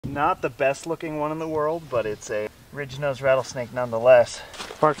not the best looking one in the world, but it's a ridge-nosed rattlesnake nonetheless.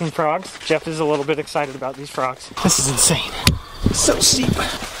 Barking frogs. Jeff is a little bit excited about these frogs. This is insane. It's so steep.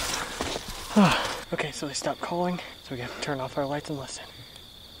 Okay, so they stopped calling, so we have to turn off our lights and listen.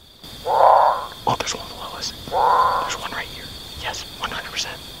 Oh, there's one below us. There's one right here. Yes,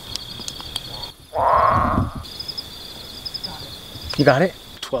 100%. You got it?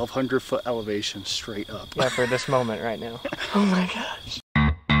 1,200-foot elevation straight up. Yeah, for this moment right now. Oh my gosh.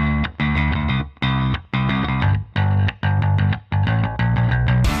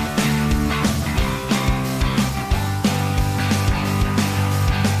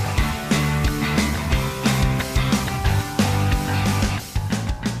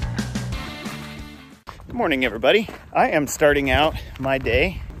 Good morning, everybody. I am starting out my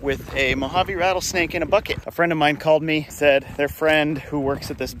day with a Mojave rattlesnake in a bucket. A friend of mine called me, said their friend who works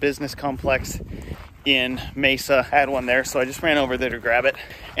at this business complex in Mesa had one there, so I just ran over there to grab it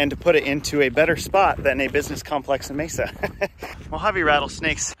and to put it into a better spot than a business complex in Mesa. Mojave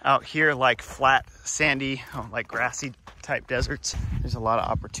rattlesnakes out here like flat, sandy, like grassy type deserts. There's a lot of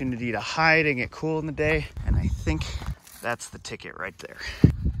opportunity to hide and get cool in the day, and I think that's the ticket right there.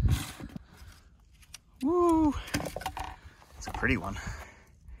 Woo! It's a pretty one.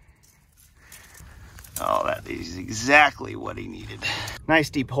 Oh, that is exactly what he needed.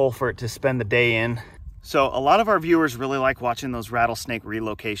 Nice deep hole for it to spend the day in. So a lot of our viewers really like watching those rattlesnake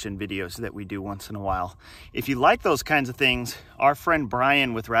relocation videos that we do once in a while. If you like those kinds of things, our friend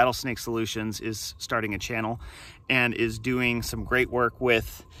Brian with Rattlesnake Solutions is starting a channel and is doing some great work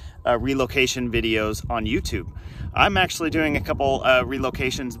with relocation videos on YouTube. I'm actually doing a couple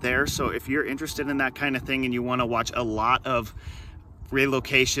relocations there, so if you're interested in that kind of thing and you want to watch a lot of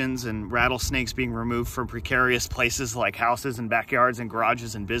relocations and rattlesnakes being removed from precarious places like houses and backyards and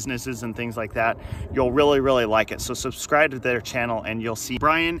garages and businesses and things like that, you'll really like it. So subscribe to their channel and you'll see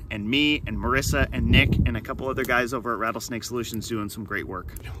Brian and me and Marissa and Nick and a couple other guys over at Rattlesnake Solutions doing some great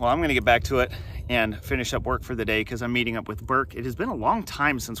work. Well, I'm gonna get back to it and finish up work for the day because I'm meeting up with Berk. It has been a long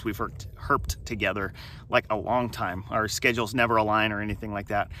time since we've herped together, like a long time. Our schedules never align or anything like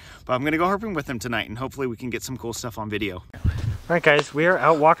that. But I'm gonna go herping with him tonight and hopefully we can get some cool stuff on video. All right, guys, we are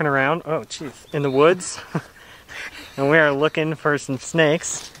out walking around, in the woods, and we are looking for some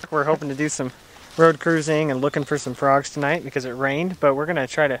snakes. We're hoping to do some road cruising and looking for some frogs tonight because it rained, but we're gonna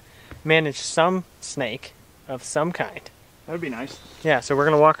try to manage some snake of some kind. That would be nice. Yeah, so we're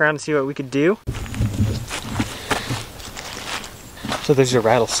gonna walk around and see what we could do. So there's a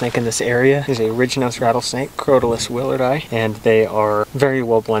rattlesnake in this area. There's a ridge-nosed rattlesnake, Crotalus willardi, and they are very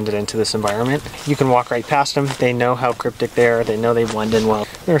well blended into this environment. You can walk right past them. They know how cryptic they are. They know they blend in well.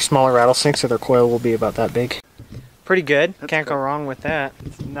 They're a smaller rattlesnake, so their coil will be about that big. Pretty good. Can't go wrong with that.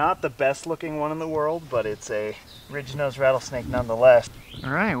 It's not the best looking one in the world, but it's a ridge-nosed rattlesnake nonetheless.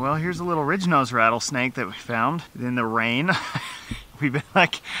 All right, well, here's a little ridge-nosed rattlesnake that we found in the rain. We've been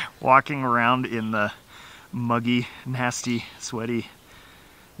like walking around in the muggy, nasty, sweaty,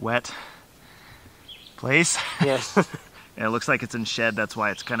 wet place. Yes. Yeah, it looks like it's in shed. That's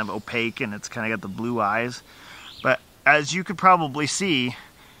why it's kind of opaque and it's kind of got the blue eyes. But as you could probably see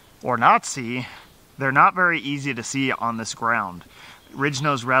or not see, they're not very easy to see on this ground.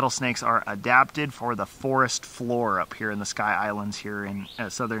 Ridge-nosed rattlesnakes are adapted for the forest floor up here in the Sky Islands here in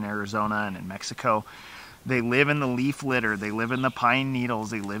southern Arizona and in Mexico. They live in the leaf litter. They live in the pine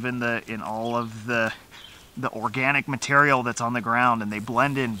needles. They live in all of the organic material that's on the ground, and they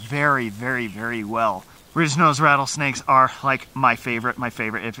blend in very well. Ridge-nosed rattlesnakes are like my favorite.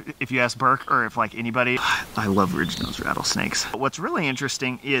 If you ask Berk or if like anybody, I love ridge-nosed rattlesnakes. What's really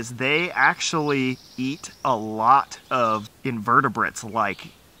interesting is they actually eat a lot of invertebrates like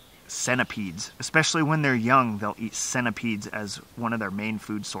centipedes. Especially when they're young, they'll eat centipedes as one of their main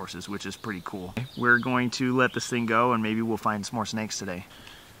food sources, which is pretty cool. We're going to let this thing go and maybe we'll find some more snakes today.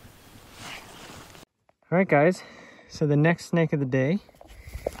 Alright guys, so the next snake of the day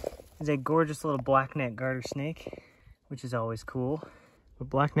is a gorgeous little black-neck garter snake, which is always cool. But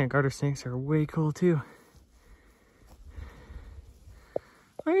black-neck garter snakes are way cool too.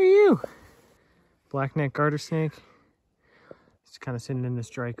 Where are you? Black-neck garter snake. Just kind of sitting in this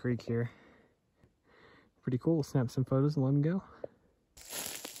dry creek here. Pretty cool. We'll snap some photos and let him go.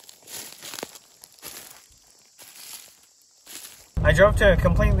 I drove to a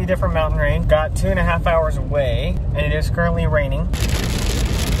completely different mountain range, got 2.5 hours away, and it is currently raining.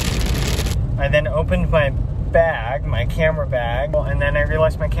 I then opened my bag, my camera bag, and then I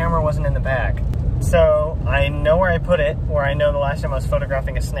realized my camera wasn't in the bag. So I know where I put it, where I know the last time I was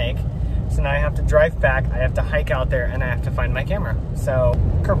photographing a snake. So now I have to drive back, I have to hike out there, and I have to find my camera. So,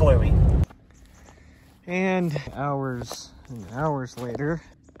 kerblooey. And hours and hours later,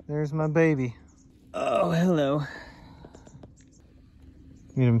 There's my baby. Oh, hello.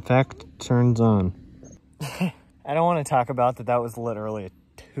 It in fact turns on. I don't want to talk about that. That was literally a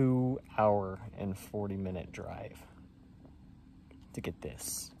 2-hour and 40-minute drive to get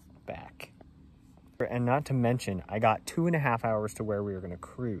this back. And not to mention, I got 2.5 hours to where we were going to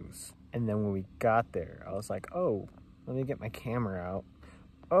cruise. And then when we got there, I was like, oh, let me get my camera out.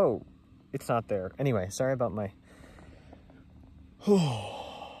 Oh, it's not there. Anyway, sorry about my...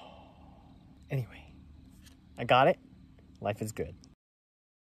 Anyway, I got it. Life is good.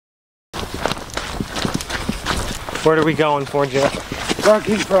 What are we going for, Jeff?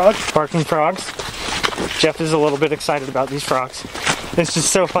 Barking frogs. Barking frogs. Jeff is a little bit excited about these frogs. It's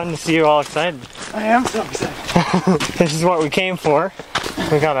just so fun to see you all excited. I am so excited. This is what we came for.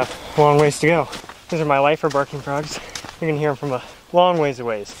 We got a long ways to go. These are my lifer barking frogs. You can hear them from a long ways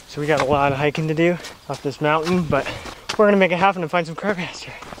away. So we got a lot of hiking to do up this mountain, but we're gonna make it happen and find some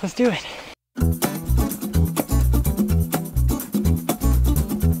crowcaster. Let's do it.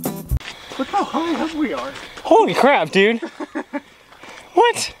 Look how high up we are. Holy crap, dude.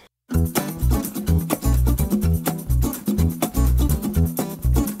 What?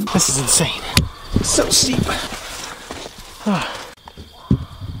 This is insane. It's so steep.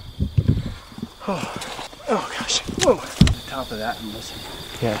 Oh gosh. Whoa. Top of that and listen.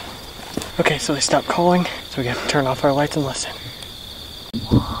 Yeah. Okay, so they stopped calling, so we have to turn off our lights and listen. You can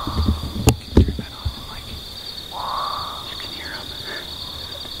turn that on, like, you can hear them.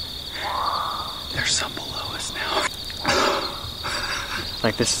 There's some below us now.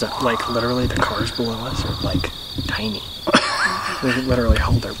 Like this is like literally the cars below us are like tiny. They literally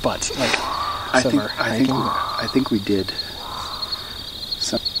hold their butts. Like I think we did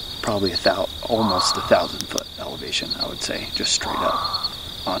some, probably almost 1,000 foot elevation, I would say, just straight up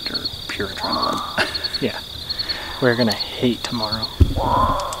under pure adrenaline. Yeah. We're gonna hate tomorrow.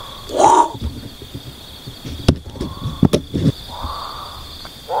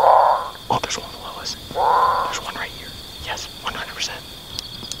 Oh, there's one below us. There's one right here. Yes, 100%.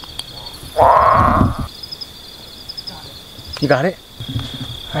 You got it?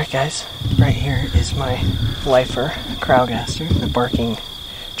 Alright guys, right here is my lifer, crowcaster, the barking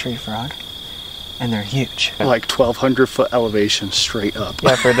tree frog. And they're huge. Like 1,200 foot elevation straight up.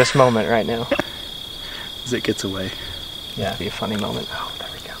 Yeah, for this moment right now. As it gets away. Yeah, it'd be a funny moment. Oh, there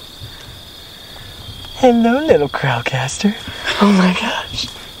we go. Hello, little crowcaster. Oh my gosh.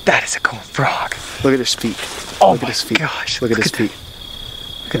 That is a cool frog. Look at his feet. Oh Look my at his feet. gosh. Look at his feet.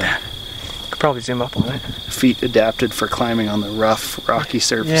 Look at that. Could probably zoom up on it. Feet adapted for climbing on the rough, rocky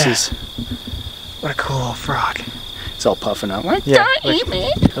surfaces. Yeah. What a cool little frog. It's all puffing out. Like, Yeah, don't eat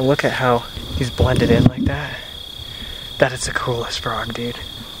me. And look at how he's blended in like that. That is the coolest frog, dude.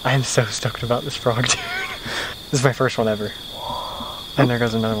 I am so stoked about this frog, dude. This is my first one ever. And there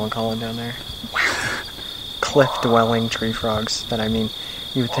goes another one calling down there. Cliff-dwelling tree frogs that, I mean,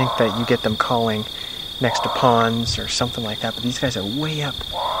 you would think that you get them calling next to ponds or something like that, but these guys are way up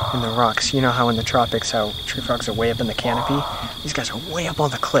in the rocks. You know how in the tropics, how tree frogs are way up in the canopy? These guys are way up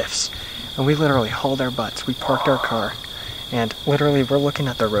on the cliffs. And we literally hauled our butts. We parked our car, and literally we're looking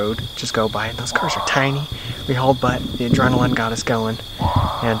at the road just go by, and those cars are tiny. We hauled butt, the adrenaline got us going,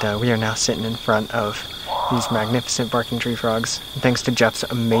 and we are now sitting in front of these magnificent barking tree frogs. And thanks to Jeff's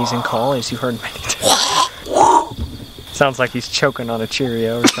amazing call, as you heard many times. Sounds like he's choking on a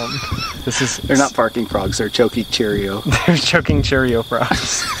Cheerio or something. They're not barking frogs, they're choking Cheerio. They're choking Cheerio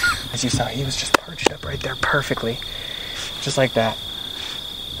frogs. As you saw, he was just perched up right there perfectly. Just like that.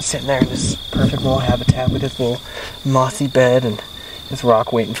 Sitting there in this perfect little habitat with his little mossy bed and his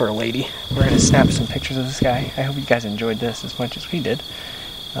rock waiting for a lady. We're going to snap some pictures of this guy. I hope you guys enjoyed this as much as we did.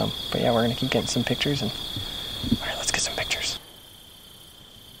 But yeah, we're going to keep getting some pictures. And alright, let's get some pictures.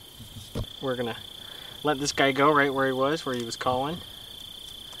 We're going to let this guy go right where he was calling.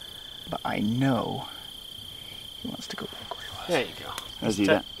 But I know he wants to go back where he was. There you go. Let's do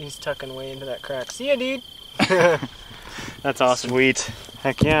that. He's tucking way into that crack. See ya, dude. That's awesome. Sweet.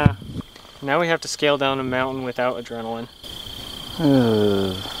 Heck yeah. Now we have to scale down a mountain without adrenaline.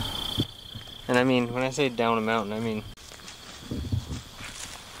 And I mean, when I say down a mountain, I mean...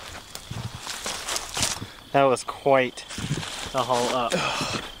 That was quite the haul up.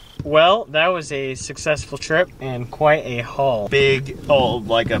 Well, that was a successful trip and quite a haul.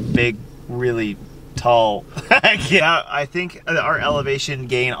 Like a big, really tall. Yeah, I think our elevation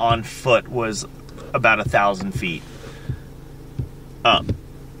gain on foot was about 1,000 feet. Up.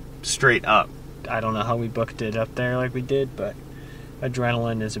 Straight up. I don't know how we booked it up there like we did, but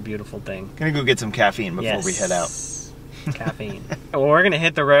adrenaline is a beautiful thing. Gonna go get some caffeine before we head out. Caffeine. Well, we're gonna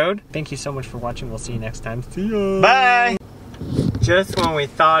hit the road. Thank you so much for watching. We'll see you next time. See ya. Bye! Just when we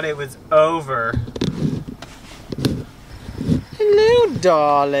thought it was over. Hello,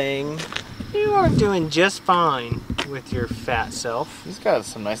 darling. You are doing just fine with your fat self. He's got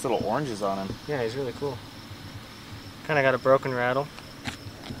some nice little oranges on him. Yeah, he's really cool. Kind of got a broken rattle.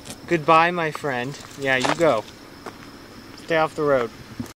 Goodbye, my friend. Yeah, you go. Stay off the road.